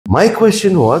My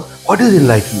question was, what is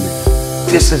enlightenment?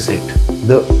 This is it.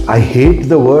 I hate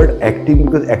the word acting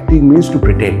because acting means to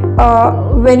pretend.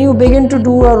 When you begin to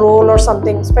do a role or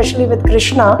something, especially with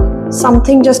Krishna,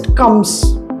 something just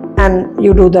comes and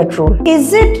you do that role.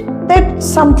 Is it that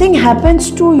something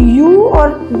happens to you,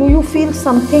 or do you feel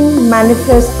something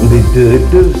manifests? The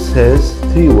director says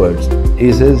 3 words.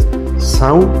 He says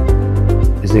sound,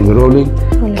 he's saying rolling,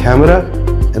 camera,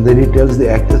 and then he tells the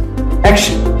actor,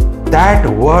 action. That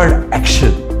word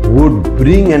action would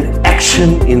bring an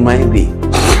action in my being.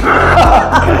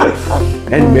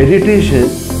 And meditation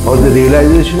or the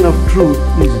realization of truth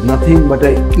is nothing but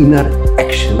an inner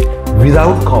action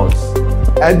without cause.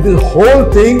 And the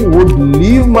whole thing would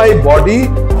leave my body.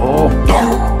 Oh.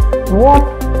 What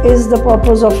is the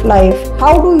purpose of life?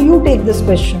 How do you take this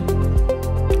question?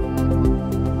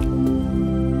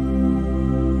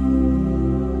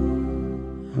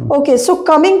 Okay, so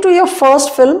coming to your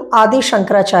first film, Adi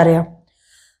Shankaracharya.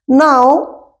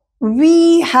 Now,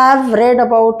 we have read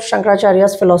about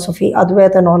Shankaracharya's philosophy,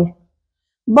 Advaita and all.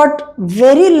 But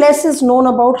very less is known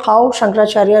about how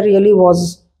Shankaracharya really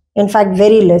was. In fact,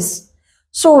 very less.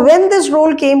 So when this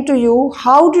role came to you,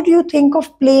 how did you think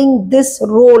of playing this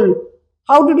role?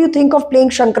 How did you think of playing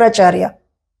Shankaracharya?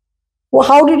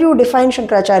 How did you define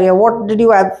Shankaracharya? What did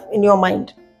you have in your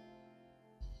mind?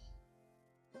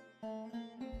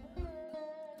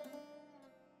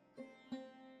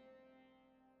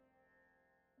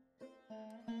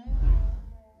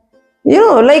 You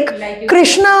know, like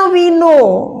Krishna, we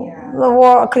know.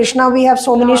 Yeah. Krishna, we have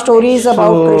so many stories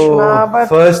about Krishna. But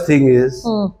first thing is,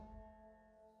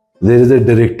 there is a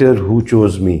director who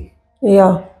chose me.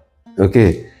 Yeah.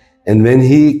 Okay. And when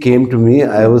he came to me,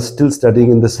 I was still studying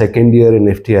in the 2nd year in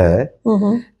FTI.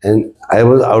 And I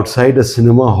was outside a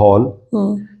cinema hall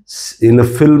in a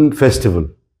film festival.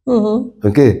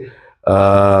 Okay.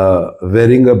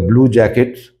 Wearing a blue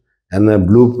jacket and a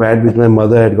blue pad which my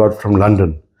mother had got from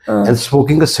London. And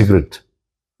smoking a cigarette.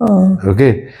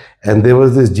 Okay. And there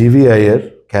was this G.V.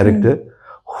 Iyer character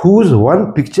whose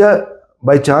one picture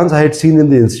by chance I had seen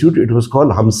in the institute. It was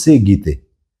called Humse Geete.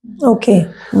 Okay.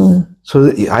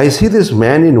 So I see this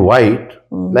man in white,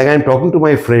 like I'm talking to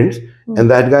my friends, and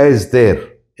that guy is there,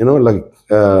 you know,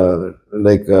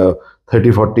 like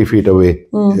 30, 40 feet away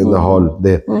in the hall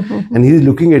there. And he's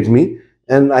looking at me,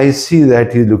 and I see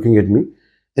that he's looking at me.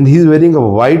 And he's wearing a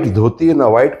white dhoti and a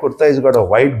white kurta. He's got a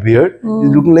white beard.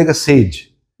 He's looking like a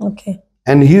sage. Okay.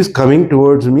 And he's coming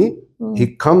towards me.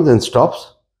 He comes and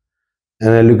stops.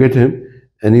 And I look at him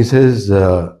and he says,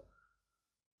 I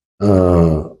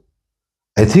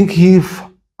think he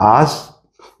asked,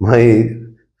 my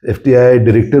FTI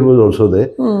director was also there,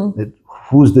 that,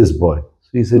 who's this boy? So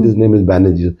he said, his name is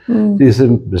Banerjee. So he said,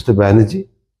 Mr. Banerjee?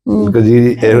 Because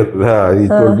he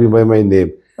told me by my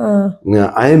name.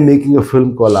 I am making a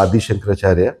film called Adi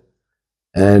Shankaracharya,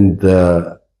 and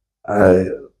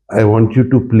I want you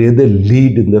to play the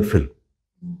lead in the film.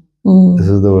 This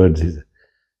is the words he said.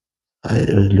 I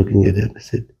was looking at him. I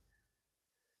said,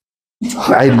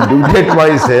 I looked at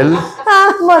myself,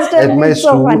 at my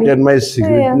suit, at my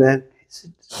cigarette, and I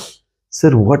said,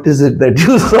 sir, what is it that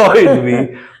you saw in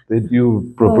me that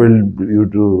you propelled you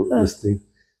to this thing?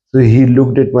 So he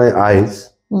looked at my eyes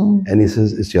and he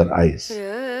says, it's your eyes.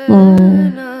 The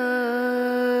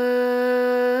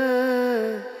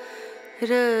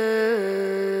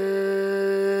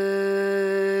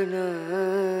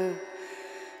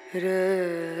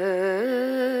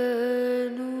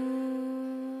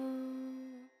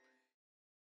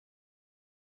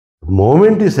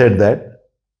moment he said that,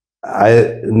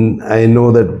 I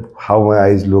know that how my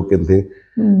eyes look and things.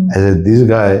 I said, this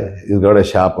guy, he's got a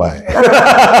sharp eye.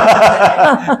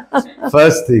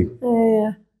 First thing.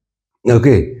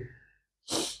 Okay.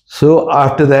 So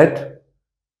after that,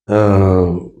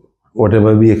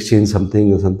 whatever, we exchanged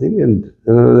something or something, and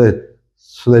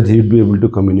so that he'd be able to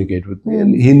communicate with me.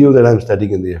 And he knew that I'm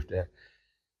studying in the FTI.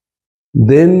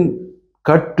 Then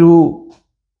cut to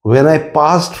when I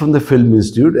passed from the Film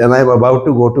Institute and I'm about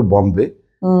to go to Bombay.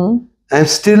 I'm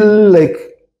still like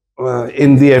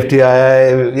in the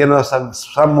FTI, you know,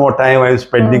 some more time I'm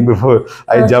spending before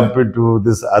I jump into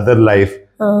this other life,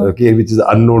 okay, which is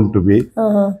unknown to me.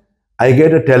 I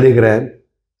get a telegram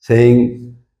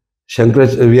saying,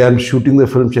 we are shooting the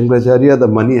film Shankaracharya, the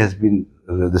money has been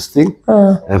this thing,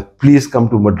 and please come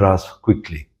to Madras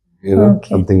quickly, you know,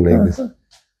 something like this. So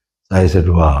I said,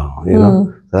 wow, you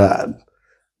know,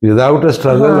 without a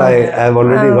struggle, I have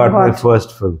already got my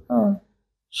first film.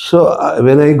 So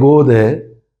when I go there,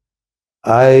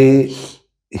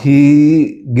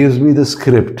 he gives me the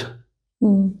script,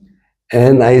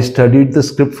 and I studied the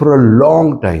script for a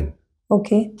long time.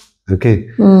 Okay. Okay,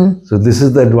 so this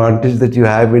is the advantage that you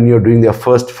have when you're doing your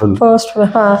first film.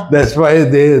 That's why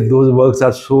those works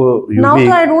are so unique. Now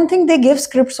I don't think they give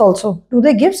scripts also. Do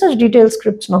they give such detailed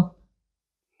scripts now?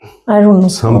 I don't know.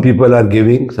 Some people are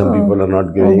giving, some people are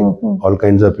not giving. All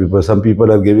kinds of people. Some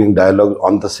people are giving dialogue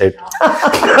on the set.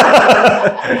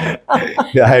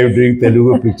 I'm doing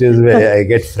Telugu pictures where I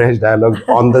get fresh dialogue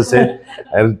on the set,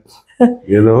 and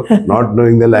you know, not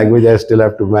knowing the language, I still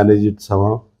have to manage it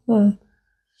somehow.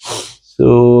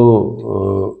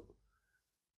 So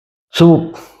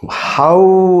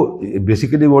how,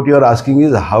 basically what you are asking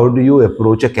is, how do you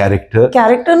approach a character?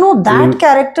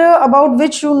 Character about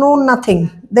which you know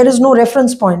nothing. There is no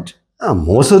reference point.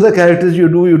 Most of the characters you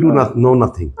do not know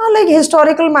nothing. Like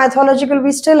historical, mythological,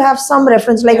 we still have some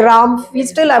reference. Like Ram, we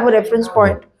still have a reference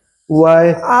point.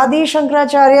 Why? Adi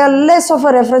Shankaracharya, less of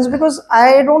a reference, because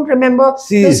I don't remember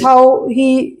this is how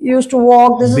he used to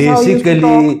walk, this is how he used to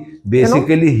talk.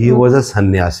 Basically, he was a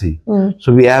sannyasi.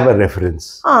 So we have a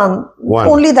reference.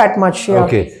 Only that much, yeah.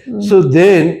 Okay. So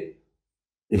then,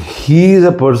 he is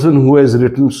a person who has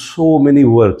written so many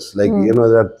works. Like, you know,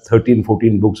 there are 13,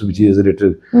 14 books which he has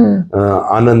written.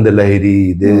 Anand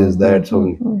Lahiri, this, that, so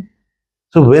many.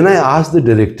 So when I asked the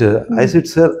director, I said,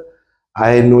 sir,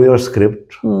 I know your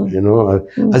script, you know.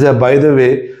 I said, by the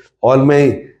way, all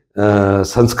my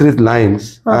Sanskrit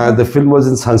lines, the film was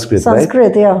in Sanskrit,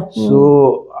 right? Yeah.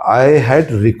 So I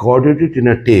had recorded it in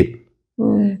a tape.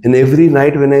 And every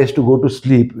night when I used to go to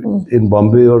sleep in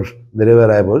Bombay or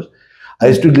wherever I was, I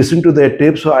used to listen to that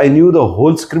tape, so I knew the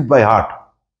whole script by heart.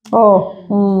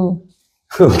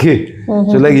 Okay.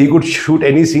 So like he could shoot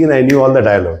any scene, I knew all the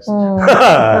dialogues.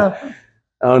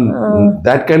 And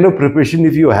that kind of preparation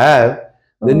if you have,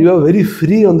 then you are very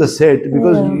free on the set,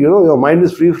 because you know your mind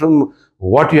is free from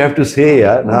what you have to say,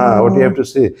 what you have to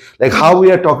say. Like how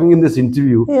we are talking in this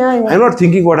interview, I'm not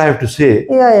thinking what I have to say.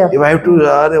 If I have to,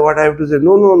 what I have to say,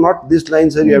 no, not this line,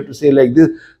 sir, you have to say like this.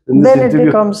 Then it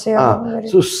becomes,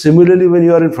 so similarly, when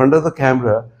you are in front of the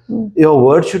camera, your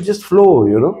words should just flow,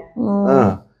 you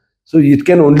know. So it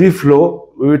can only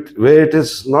flow where it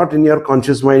is not in your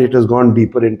conscious mind, it has gone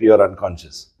deeper into your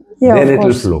unconscious. Then it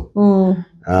will flow.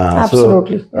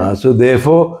 Absolutely. So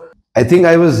therefore, I think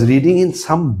I was reading in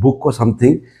some book or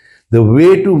something, the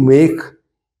way to make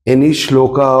any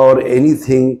shloka or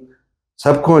anything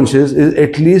subconscious is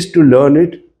at least to learn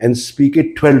it and speak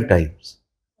it 12 times.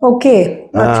 Okay.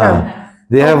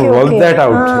 They have worked that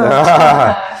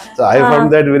out. So I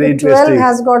found that very interesting. 12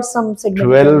 has got some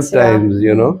significance. 12 times,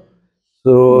 you know.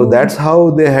 So that's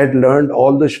how they had learned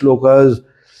all the shlokas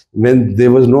when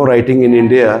there was no writing in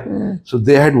India. So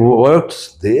they had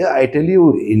worked there. I tell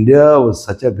you, India was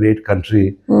such a great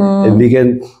country. And we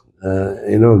can,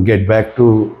 you know, get back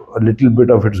to a little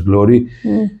bit of its glory.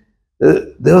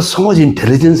 There was so much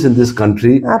intelligence in this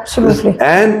country. Absolutely.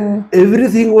 And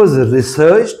everything was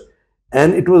researched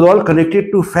and it was all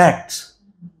connected to facts.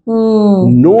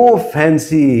 No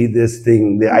fancy this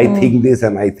thing, I think this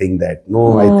and I think that.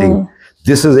 No, I think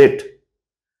this is it.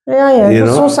 It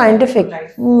was so scientific.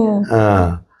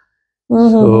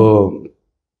 So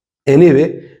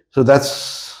anyway,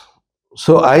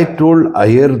 so I told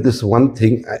Iyer this one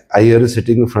thing. Iyer is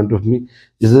sitting in front of me.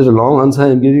 Is it a long answer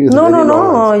I'm giving?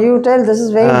 No, you tell. This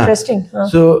is very interesting.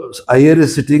 So Iyer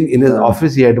is sitting in his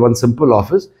office. He had one simple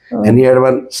office and he had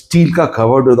one steel ka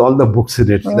cupboard with all the books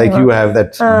in it. Like you have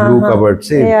that blue cupboard.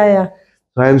 Same. So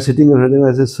I am sitting in front of him.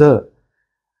 I said, sir,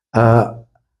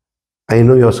 I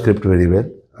know your script very well.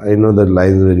 I know the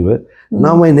lines very well.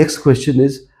 Now my next question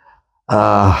is,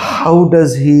 how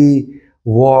does he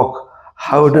walk?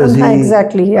 How does he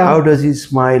How does he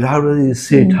smile? How does he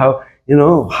sit? How, you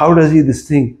know, how does he this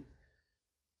thing?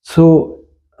 So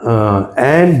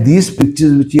and these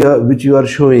pictures which you are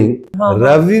showing,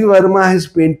 Ravi Verma has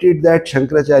painted that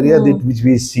Shankaracharya which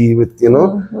we see with, you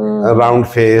know, a round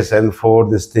face and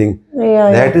this thing.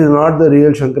 That is not the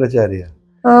real Shankaracharya.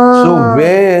 So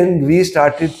when we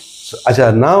started,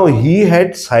 now he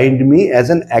had signed me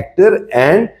as an actor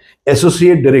and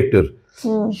associate director.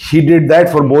 He did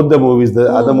that for both the movies.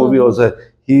 The other movie also,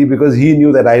 because he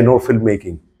knew that I know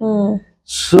filmmaking.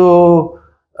 So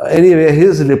anyway,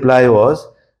 his reply was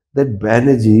that,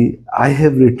 Banerjee, I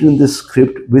have written this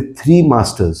script with 3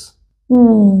 masters.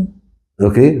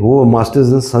 Okay, who are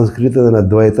masters in Sanskrit and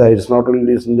Advaita. It's not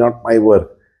my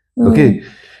work. Okay,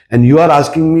 and you are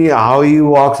asking me how he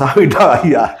walks, how he does.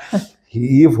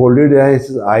 He folded his eyes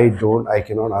and says, I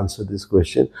cannot answer this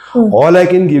question. All I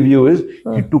can give you is,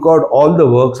 he took out all the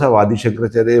works of Adi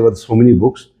Shankaracharya with so many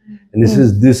books. And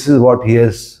this is what he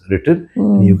has written.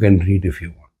 And you can read if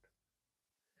you want.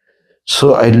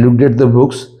 So I looked at the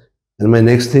books and my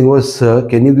next thing was, sir,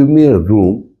 can you give me a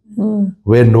room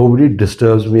where nobody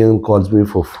disturbs me and calls me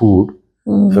for food.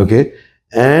 Okay,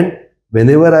 and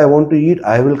whenever I want to eat,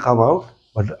 I will come out,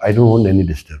 but I don't want any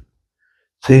disturbance.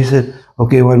 So he said,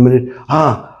 okay, 1 minute.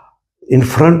 In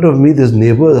front of me, this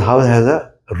neighbor's house has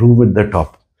a room at the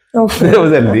top. Okay. There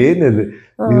was a lane, and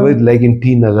we were like in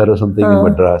T Nagar or something in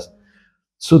Madras.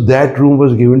 So that room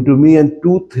was given to me, and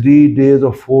 2, 3 days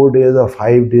or 4 days or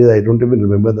 5 days, I don't even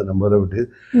remember the number of days.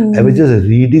 I was just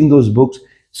reading those books,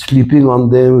 sleeping on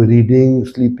them, reading,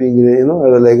 sleeping, you know, I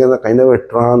was like in a kind of a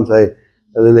trance. I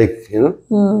was like, you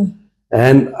know,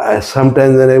 and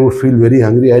sometimes when I would feel very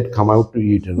hungry, I'd come out to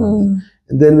eat. You know?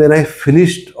 And then when I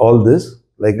finished all this,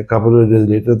 like a couple of days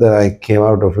later, that I came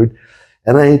out of it,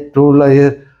 and I told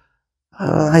her,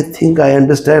 I think I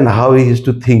understand how he used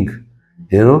to think,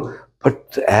 you know,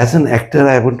 but as an actor,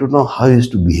 I want to know how he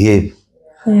used to behave.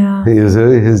 Yeah.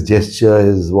 His gesture,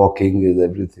 his walking, his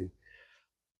everything.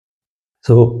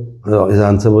 So his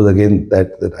answer was again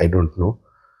that I don't know.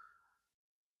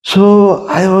 So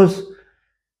I was,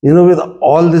 you know, with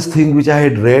all this thing which I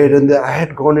had read, and I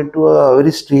had gone into a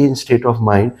very strange state of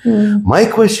mind. My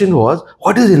question was,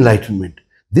 what is enlightenment?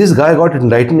 This guy got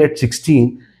enlightened at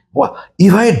 16.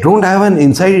 If I don't have an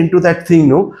insight into that thing,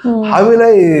 no, how will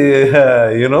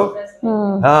I, you know,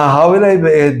 how will I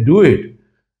do it?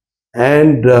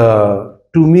 And to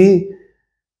me,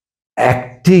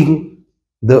 acting,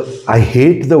 I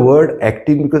hate the word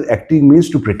acting, because acting means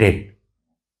to pretend.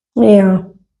 Yeah.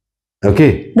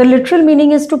 Okay. The literal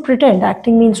meaning is to pretend.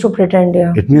 Acting means to pretend,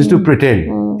 yeah. It means to pretend.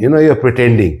 You know, you're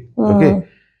pretending. Okay.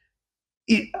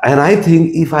 And I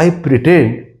think if I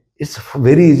pretend, it's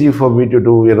very easy for me to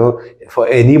do, you know, for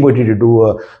anybody to do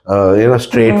a you know,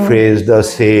 straight-faced,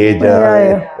 sage.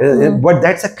 But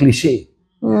that's a cliche.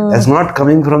 That's not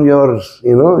coming from your,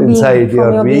 you know, inside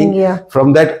your being,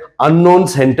 from that unknown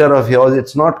center of yours.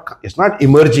 It's not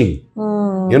emerging.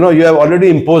 You know, you have already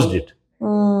imposed it.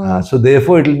 So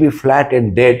therefore, it will be flat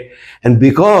and dead. And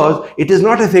because it is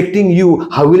not affecting you,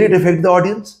 how will it affect the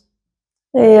audience?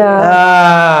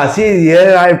 Yeah. See,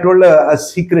 here I have told a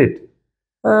secret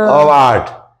of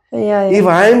art. If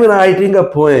I am writing a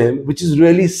poem which is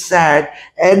really sad,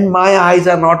 and my eyes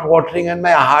are not watering and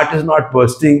my heart is not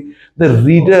bursting, the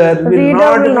reader will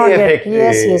not be affected.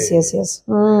 Yes.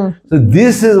 So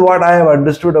this is what I have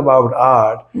understood about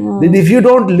art. That if you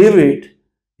don't live it,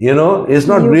 you know, it's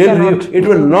not real. It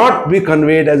will not be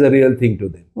conveyed as a real thing to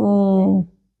them.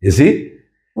 You see?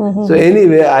 So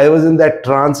anyway, I was in that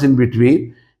trance in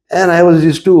between, and I was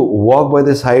used to walk by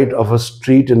the side of a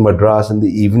street in Madras in the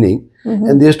evening,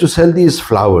 and they used to sell these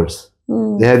flowers.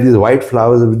 They had these white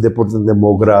flowers they put in the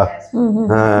mogra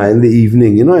in the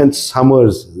evening, you know, and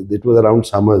summers. It was around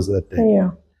summers that time.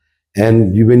 Yeah.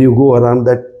 And when you go around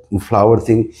that flower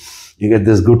thing, you get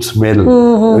this good smell.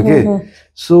 Okay.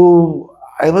 So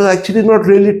I was actually not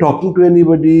really talking to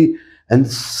anybody, and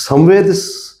somewhere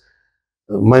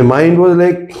my mind was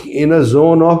like in a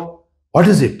zone of, what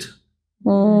is it?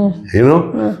 You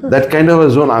know, that kind of a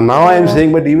zone. And now I am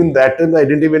saying, but even that time I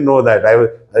didn't even know that. I was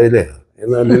you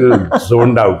know, a little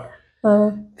zoned out.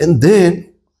 And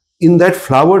then in that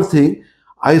flower thing,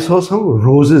 I saw some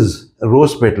roses,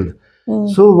 rose petals.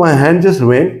 So my hand just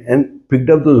went and picked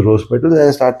up those rose petals, and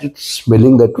I started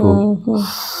smelling that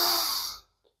rose.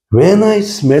 When I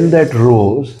smelled that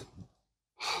rose,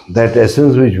 that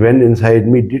essence which went inside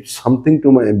me did something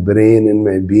to my brain and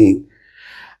my being.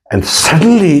 And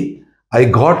suddenly I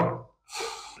got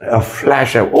a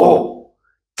flash of, oh,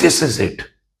 this is it.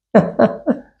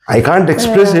 I can't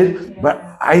express it, but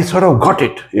I sort of got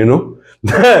it, you know.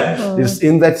 It's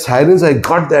in that silence, I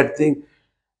got that thing.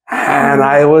 And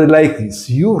I was like,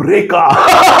 Eureka!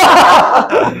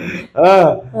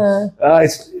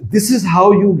 This is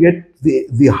how you get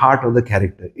the heart of the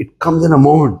character. It comes in a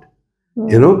moment.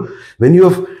 You know, when you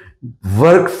have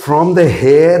worked from the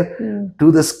hair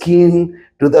to the skin,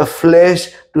 to the flesh,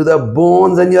 to the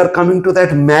bones, and you are coming to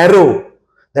that marrow.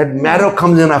 That marrow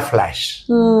comes in a flash.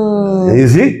 You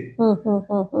see?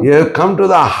 You have come to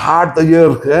the heart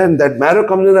of and that marrow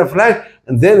comes in a flash,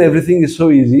 and then everything is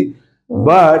so easy.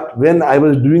 But when I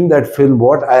was doing that film,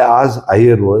 what I asked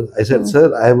Iyer was, I said,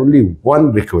 sir, I have only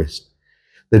one request,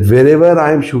 that wherever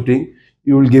I am shooting,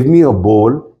 you will give me a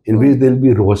bowl in which there will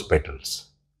be rose petals.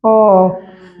 Oh.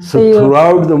 So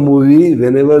throughout the movie,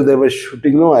 whenever they were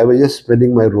shooting, no, I was just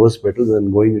spreading my rose petals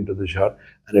and going into the shot,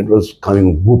 and it was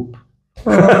coming whoop.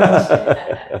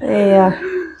 Yeah.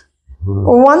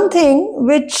 One thing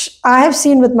which I have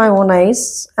seen with my own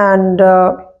eyes, and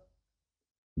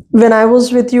when I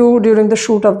was with you during the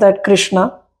shoot of that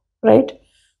Krishna, right?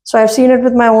 So I've seen it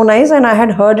with my own eyes, and I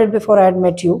had heard it before I had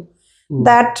met you,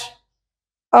 that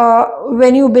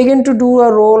when you begin to do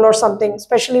a role or something,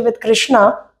 especially with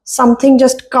Krishna, something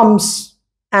just comes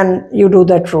and you do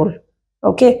that role.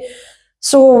 Okay.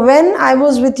 So when I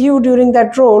was with you during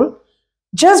that role,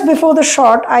 just before the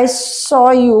shot, I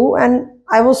saw you and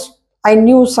I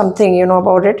knew something, you know,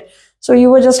 about it. So you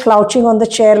were just slouching on the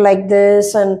chair like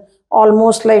this and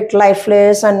almost like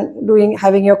lifeless and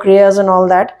having your prayers and all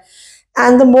that.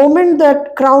 And the moment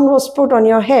that crown was put on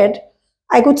your head,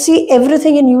 I could see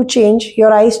everything in you change.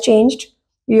 Your eyes changed,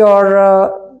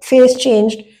 your face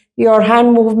changed, your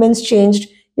hand movements changed.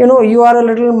 You know, you are a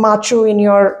little macho in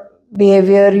your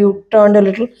behavior. You turned a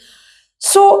little.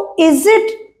 So is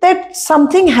it that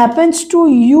something happens to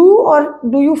you, or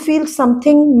do you feel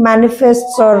something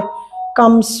manifests or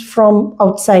comes from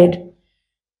outside?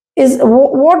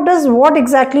 What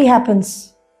exactly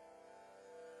happens?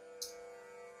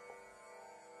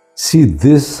 See,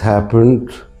 this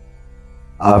happened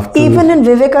after... Even in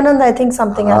Vivekananda, I think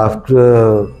something happened.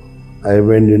 After I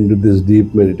went into this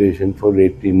deep meditation for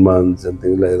 18 months and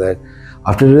things like that.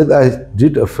 After that, I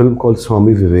did a film called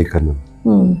Swami Vivekananda.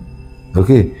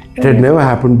 Okay, it had never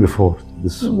happened before.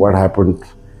 This what happened.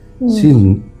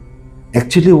 See,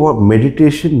 actually, what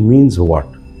meditation means? What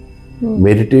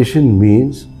meditation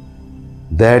means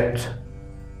that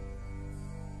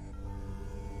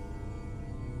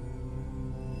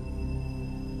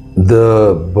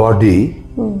the body,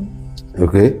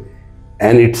 okay,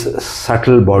 and its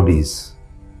subtle bodies,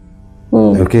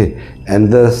 okay, and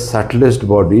the subtlest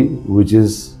body, which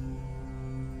is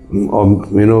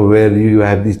you know, where you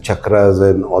have these chakras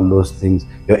and all those things,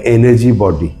 your energy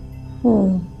body,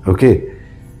 okay,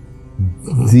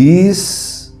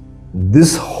 this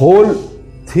whole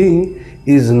thing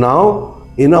is now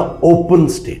in an open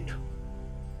state.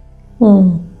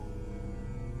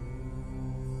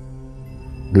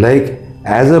 Like,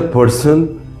 as a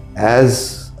person,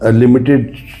 as a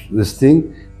limited this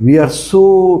thing, we are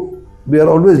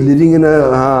always living in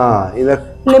a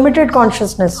limited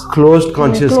consciousness, closed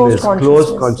consciousness,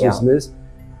 yeah.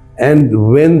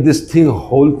 And when this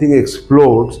whole thing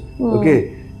explodes,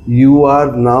 okay, you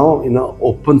are now in an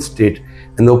open state.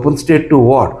 An open state to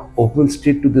what? Open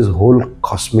state to this whole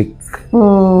cosmic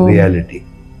reality.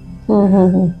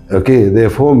 Okay,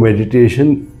 therefore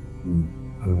meditation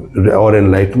or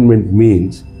enlightenment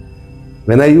means,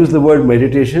 when I use the word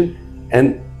meditation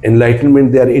and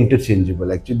enlightenment, they are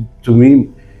interchangeable. Actually, to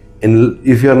me,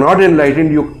 if you are not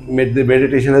enlightened, the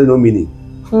meditation has no meaning.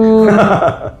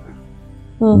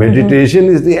 Meditation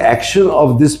is the action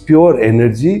of this pure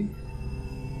energy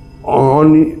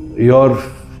on your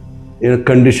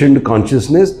conditioned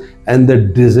consciousness and the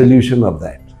dissolution of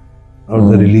that, or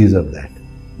the release of that.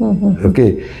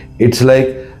 Okay, it's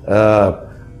like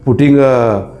putting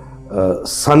a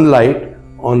sunlight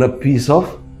on a piece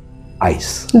of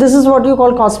ice. This is what you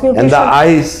call cosmutation. And the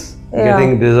ice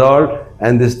getting dissolved,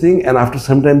 and this thing, and after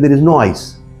some time there is no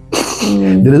ice.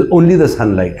 There is only the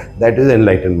sunlight. That is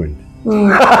enlightenment.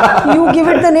 You give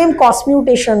it the name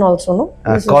cosmutation also, no?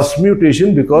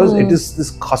 Cosmutation, because it is this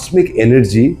cosmic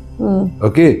energy,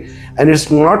 okay, and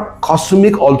it's not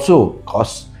cosmic also.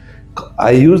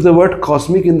 I use the word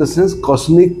cosmic in the sense,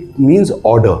 cosmic means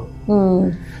order.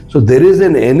 So there is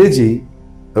an energy,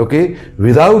 okay,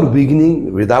 without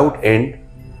beginning, without end,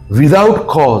 without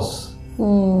cause.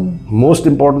 Most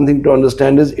important thing to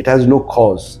understand is it has no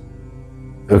cause.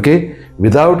 Okay,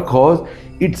 without cause,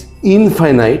 it's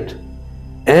infinite,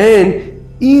 and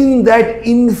in that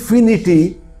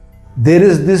infinity there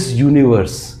is this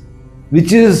universe,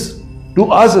 which is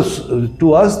to us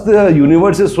the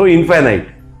universe is so infinite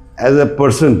as a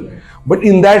person, but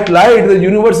in that light the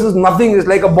universe is nothing. It's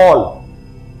like a ball.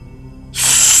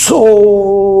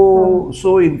 So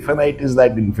infinite is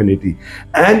that infinity,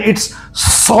 and it's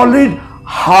solid,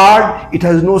 hard. It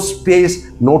has no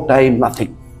space, no time,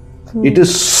 nothing. It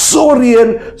is so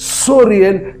real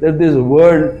that this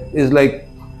world is like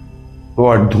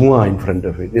what, dhua in front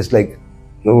of it. It's like,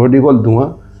 what do you call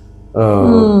dhua?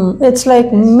 It's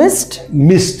like mist.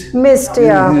 Mist,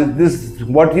 yeah. This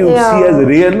what you see as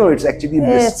real, no, it's actually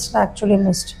mist. It's actually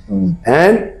mist.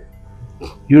 And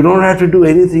you don't have to do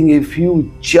anything if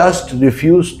you just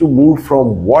refuse to move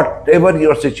from whatever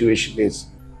your situation is.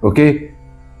 Okay,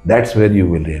 that's where you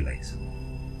will realize.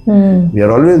 We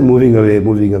are always moving away.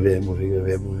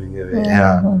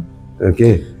 Yeah.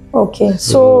 Okay. Okay.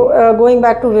 So going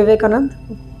back to Vivekananda.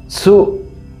 So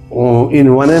in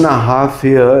 1.5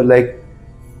 years, like,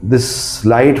 this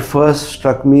light first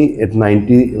struck me at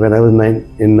when I was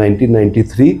in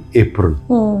 1993 April.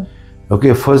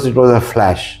 Okay. First it was a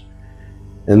flash,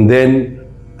 and then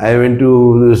I went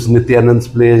to this Nityanand's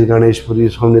place,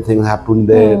 Ganeshpuri. So many things happened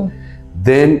there.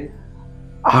 Then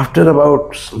after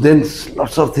about, then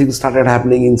lots of things started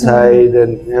happening inside,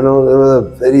 and you know, there was a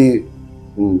very,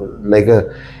 like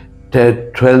a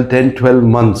 10-12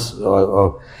 months.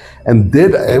 And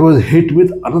then I was hit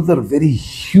with another very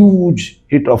huge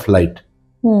hit of light.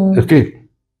 Okay.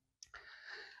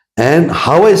 And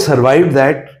how I survived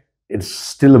that, it's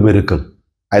still a miracle.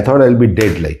 I thought I'll be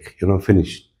dead, like, you know,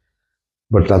 finished.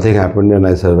 But nothing happened and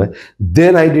I survived.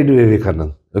 Then I did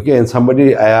Vivekanand. Okay, and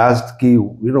somebody, I asked,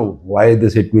 you know, why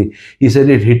this hit me? He said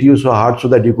it hit you so hard so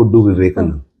that you could do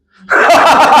Vivekanand.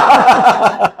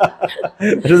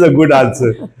 That was a good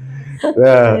answer.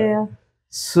 Yeah.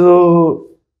 So,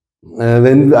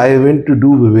 when I went to do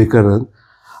Vivekanand,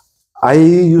 I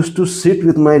used to sit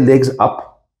with my legs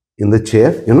up in the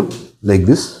chair, you know, like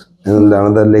this, and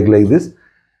another leg like this.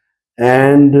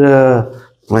 And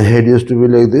my head used to be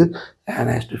like this. And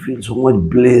I used to feel so much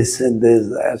bliss, and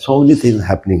there's so many things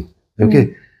happening.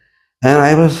 Okay. And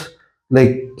I was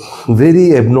like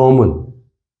very abnormal,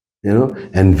 you know.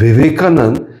 And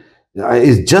Vivekanand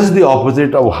is just the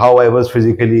opposite of how I was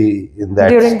physically in that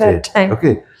during state. that time.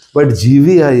 Okay. But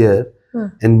G.V. Iyer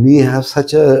and me have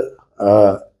such a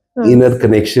inner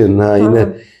connection.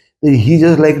 He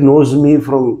just like knows me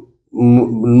from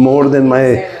more than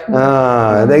my,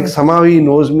 like somehow he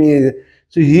knows me.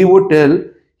 So he would tell,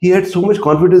 he had so much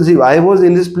confidence. If I was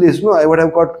in his place, no, I would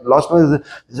have got lost.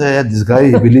 Yeah, this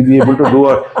guy, will he be able to do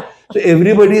it? So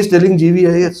everybody is telling G.V.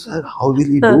 Iyer, sir, how will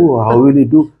he do? How will he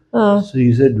do? So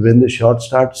he said, when the shot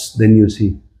starts, then you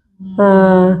see.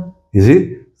 You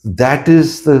see? That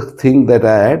is the thing that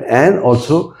I had. And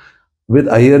also with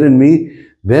Iyer and me,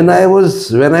 when I was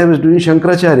doing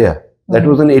Shankaracharya, that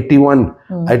was in 81,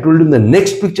 I told him the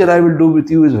next picture I will do with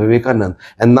you is Vivekanand.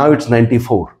 And now it's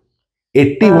 94.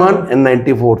 81 and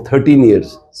 94, 13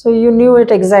 years. So you knew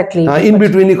it exactly. In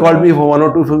between, he called me for 1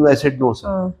 or 2 films. I said, no,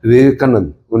 sir.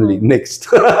 Vivekanand only, next.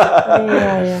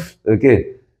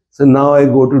 Okay. So now I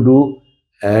go to do,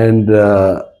 and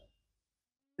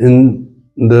in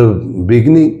the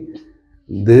beginning,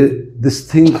 this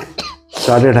thing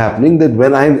started happening that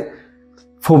when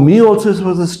for me also it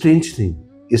was a strange thing.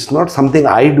 It's not something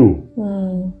I do.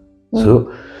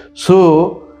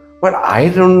 So, but I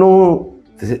don't know.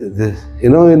 You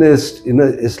know,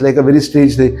 it's like a very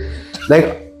strange thing.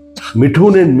 Like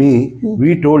Mithun and me,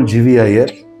 we told G.V. Iyer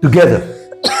together.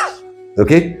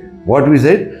 Okay, what we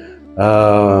said,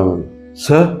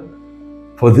 sir,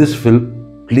 for this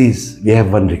film, please, we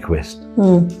have one request.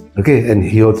 Okay, and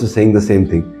he also saying the same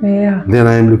thing. Yeah. Then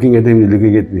I am looking at him, he's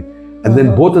looking at me, and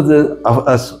then both of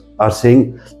us are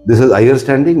saying, this is Iyer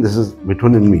standing, this is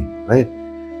Mithun and me, right?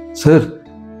 Sir,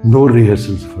 no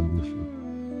rehearsals for this film.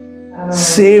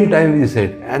 Same time we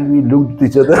said, and we looked at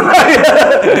each other,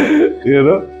 you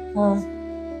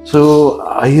know. So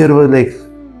Iyer was like,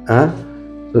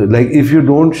 so like if you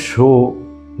don't show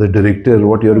the director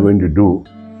what you're going to do,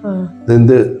 then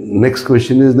the next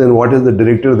question is, then what is the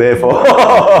director there for?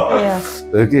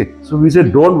 Okay. So we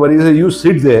said, don't worry, you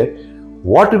sit there.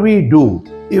 What we do,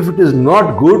 if it is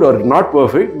not good or not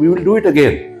perfect, we will do it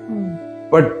again.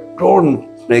 But don't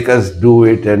make us do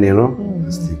it, and you know,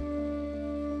 this thing.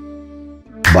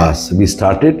 Bas, we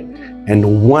started,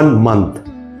 and 1 month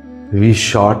we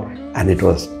shot, and it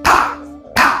was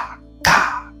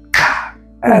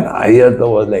and Iyer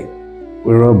was like,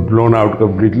 we were blown out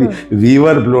completely. We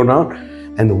were blown out.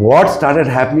 And what started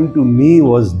happening to me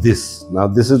was this. Now,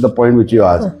 this is the point which you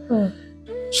asked.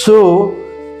 So,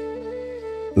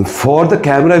 for the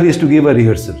camera, we used to give a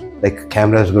rehearsal. Like,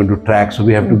 camera is going to track, so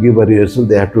we have to give a rehearsal.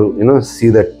 They have to, you know, see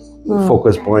that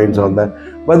focus points on that.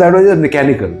 But that was just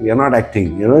mechanical. We are not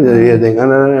acting, you know. We are saying,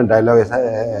 dialogue aisa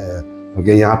hai.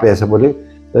 Okay, yahan pe aisa bole.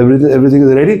 Everything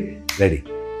is ready? Ready.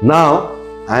 Now,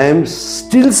 I am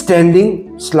still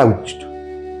standing slouched.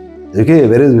 Okay,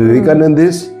 whereas Vivekanand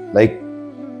is like,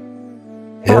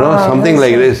 you know, something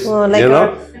like this. Like you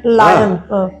know? a lion.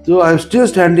 So I'm still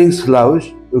standing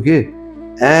slouched. Okay,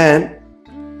 and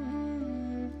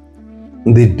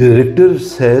the director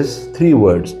says 3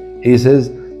 words. He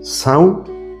says, sound,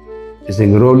 he's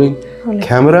saying rolling,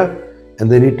 camera, and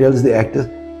then he tells the actors,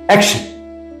 action.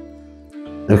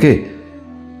 Okay,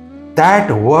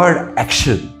 that word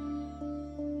action,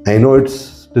 I know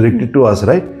it's directed to us,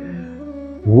 right?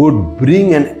 Would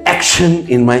bring an action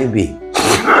in my being.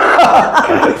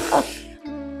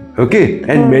 Okay,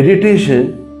 and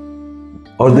meditation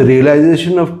or the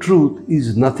realization of truth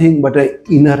is nothing but an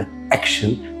inner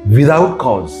action without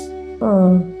cause.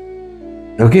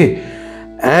 Okay,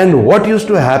 and what used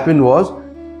to happen was,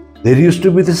 there used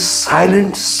to be this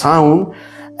silent sound,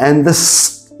 and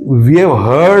we have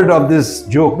heard of this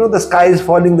joke, no, the sky is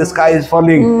falling, and you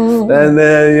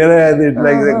know, it's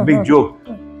like a big joke.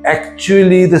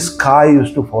 actually the sky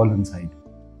used to fall inside.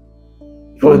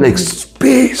 It was like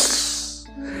space.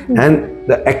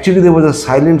 And actually there was a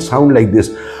silent sound like this.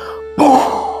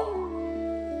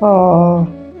 Oh.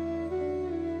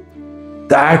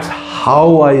 That's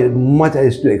how much I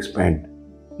used to expand.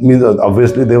 Means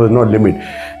obviously there was no limit.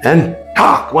 And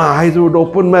my eyes would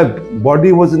open, my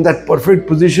body was in that perfect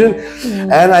position,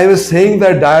 and I was saying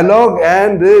that dialogue,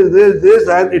 and this,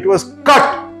 and it was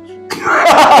cut.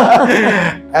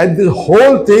 And the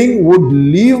whole thing would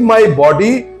leave my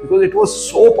body, because it was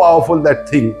so powerful, that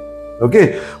thing,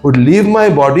 okay, would leave my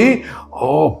body.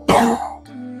 Oh,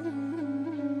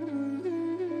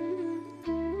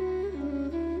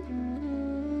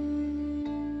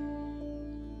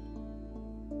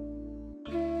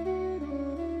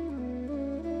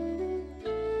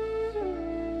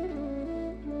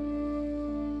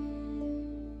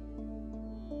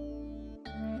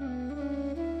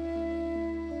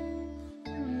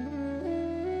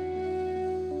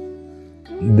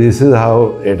 this is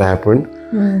how it happened.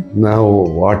 Now,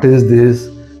 what is this?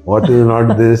 What is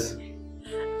not this?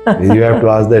 You have to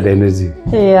ask that energy.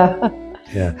 Yeah.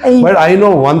 Yeah. But I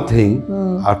know one thing.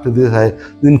 After this,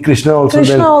 then Krishna also.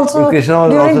 Krishna also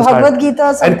during Bhagavad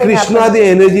Gita. And Krishna, happened. The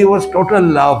energy was total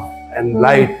love and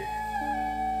light.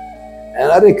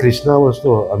 And Krishna was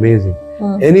so amazing.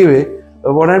 Anyway,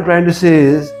 what I'm trying to say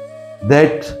is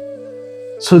that,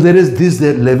 so there is this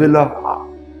level of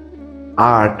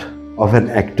art of an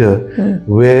actor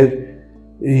where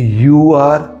you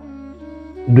are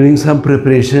doing some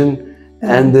preparation,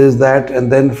 and there's that,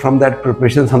 and then from that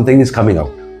preparation something is coming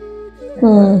out.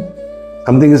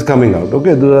 Something is coming out.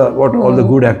 Okay, those are what all the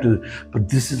good actors. But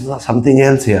this is not something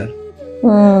else here.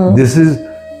 This is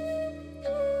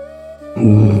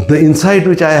the insight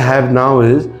which I have now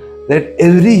is that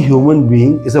every human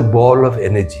being is a ball of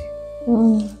energy.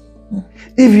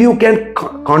 If you can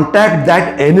contact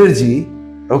that energy,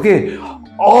 okay,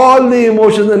 all the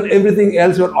emotions and everything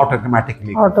else will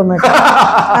automatically.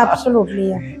 Absolutely,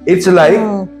 yeah. It's like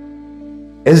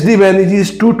SD Banerjee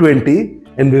is 220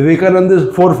 and Vivekananda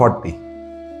is 440.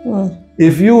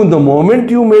 If you, the moment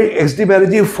you made SD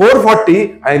Banerjee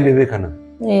 440, I am Vivekananda.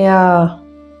 Yeah,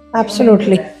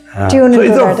 absolutely. So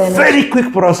it's a very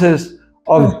quick process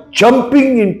of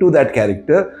jumping into that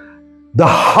character, the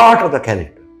heart of the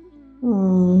character.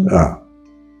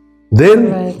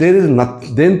 Then there is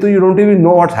nothing. Then you don't even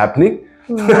know what's happening.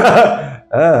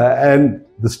 And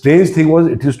the strange thing was,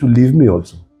 it used to leave me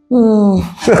also.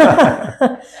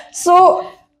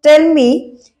 So tell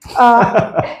me,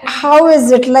 how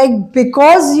is it like?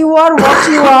 Because you are what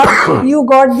you are, you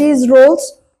got these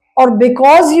roles, or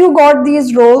because you got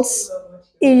these roles,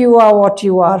 you are what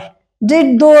you are?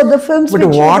 Did the films? But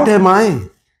what am I?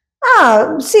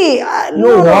 See,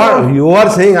 no. You are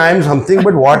saying I am something,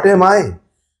 but what am I?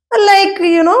 Like,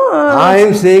 you know, I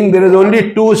am saying there is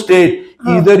only two states.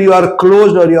 Either you are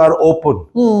closed or you are open.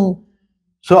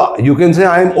 So you can say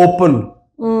I am open.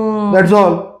 That's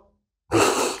all.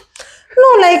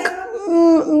 No, like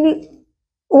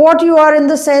what you are in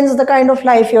the sense, the kind of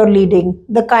life you're leading,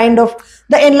 the kind of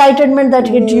the enlightenment that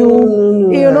hit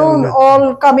you, you know,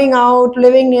 all coming out,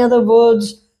 living near the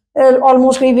woods,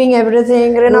 almost leaving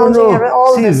everything, renouncing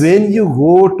all See, this. when you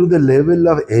go to the level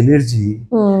of energy,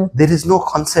 there is no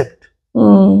concept.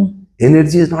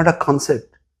 Energy is not a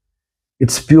concept.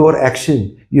 It's pure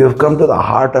action. You have come to the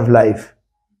heart of life.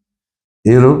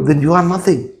 You know, then you are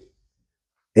nothing.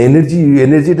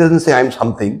 Energy doesn't say I am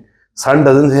something. Sun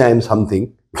doesn't say I am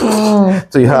something.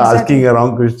 So you are asking a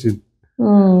wrong question.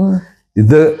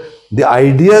 The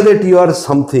idea that you are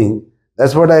something,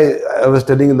 that's what I was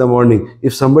telling in the morning.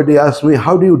 If somebody asks me,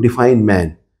 how do you define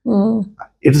man?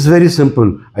 It is very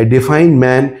simple. I define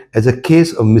man as a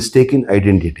case of mistaken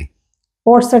identity.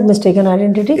 What's that mistaken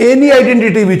identity? Any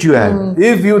identity which you have.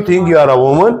 If you think you are a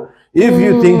woman, if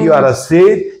you think you are a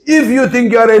sage, if you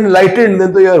think you are enlightened,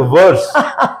 then you are worse.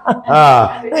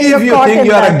 If you think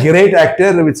you are a great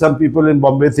actor, which some people in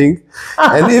Bombay think,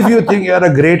 and if you think you are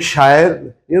a great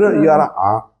shayar, you know, you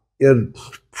are you're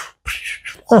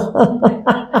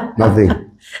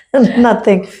nothing.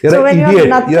 Nothing. You're an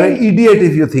idiot. You're an idiot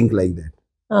if you think like that.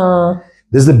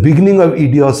 This is the beginning of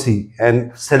idiocy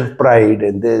and self-pride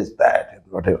and this, that, and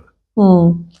whatever.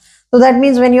 So that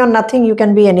means when you're nothing, you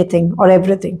can be anything or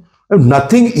everything.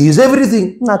 Nothing is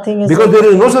everything. Nothing is because there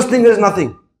is no such thing as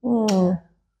nothing.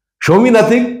 Show me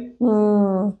nothing.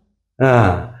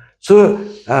 So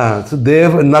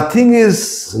therefore, nothing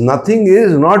is not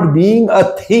being a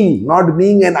thing, not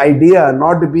being an idea,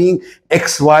 not being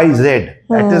X, Y, Z.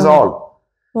 That is all.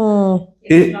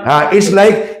 It's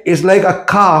like a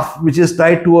calf which is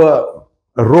tied to a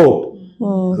rope.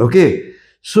 Okay.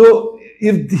 So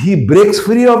if he breaks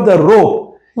free of the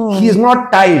rope, he is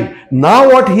not tied. Now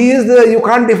what he is, you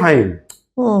can't define.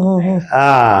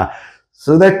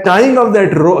 So that tying of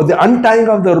that rope, the untying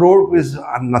of the rope is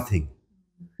nothing.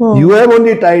 You have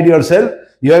only tied yourself.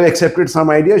 You have accepted some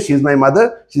idea. She is my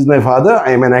mother. She is my father.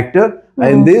 I am an actor. I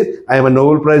am this. I am a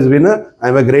Nobel Prize winner. I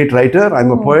am a great writer. I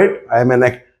am a poet. I am an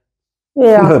actor.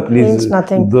 Yeah, Please, means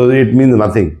nothing. It means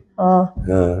nothing.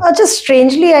 Just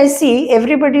strangely, I see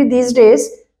everybody these days,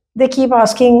 they keep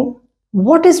asking,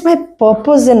 what is my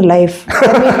purpose in life?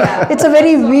 I mean, it's a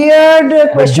very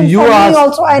weird question. You for ask, me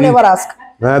also, I never ask.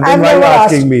 Then why are you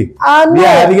asking me? We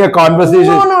are having a conversation.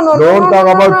 Don't talk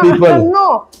about people.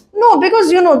 No, because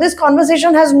this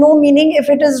conversation has no meaning if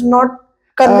it is not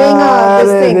conveying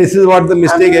this thing. This is what the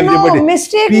mistake everybody. No,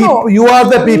 mistake, no. You are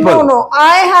the people.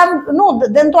 No,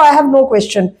 then I have no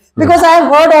question. Because I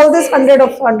have heard all this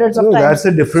hundreds of times. That's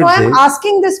a different thing. So I'm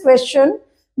asking this question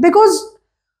because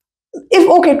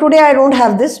today I don't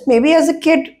have this. Maybe as a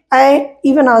kid, I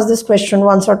even asked this question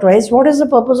once or twice. What is the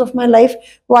purpose of my life?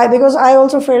 Why? Because I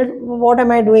also felt, what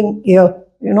am I doing here?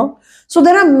 So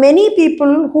there are many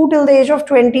people who till the age of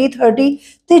 20, 30,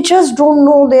 they just don't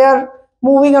know. They are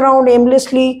moving around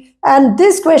aimlessly. And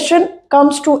this question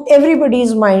comes to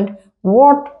everybody's mind.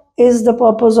 What is the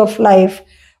purpose of life?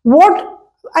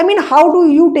 How do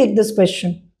you take this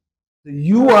question?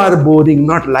 You are boring,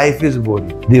 not life is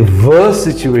boring. The worst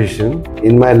situation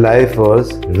in my life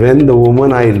was when the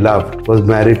woman I loved was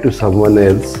married to someone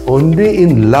else. Only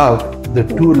in love, the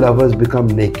two lovers become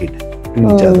naked to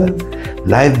each other.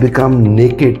 Life becomes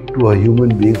naked to a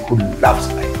human being who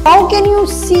loves life. How can you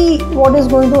see what is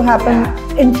going to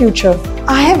happen in future?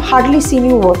 I have hardly seen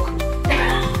you work.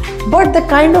 But the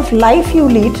kind of life you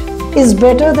lead is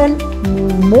better than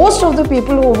most of the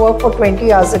people who work for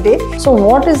 20 hours a day. So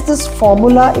what is this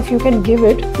formula, if you can give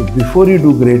it? Before you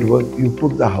do great work, you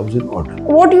put the house in order.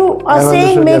 What you are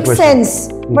saying makes sense.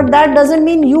 But that doesn't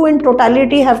mean you in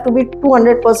totality have to be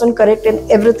 200% correct in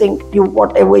everything,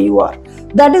 whatever you are.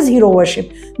 That is hero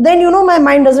worship. Then my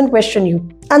mind doesn't question you.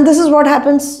 And this is what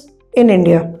happens in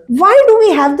India. Why do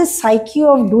we have this psyche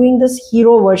of doing this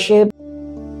hero worship?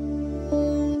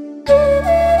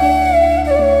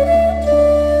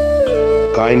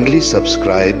 Kindly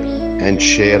subscribe and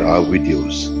share our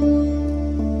videos.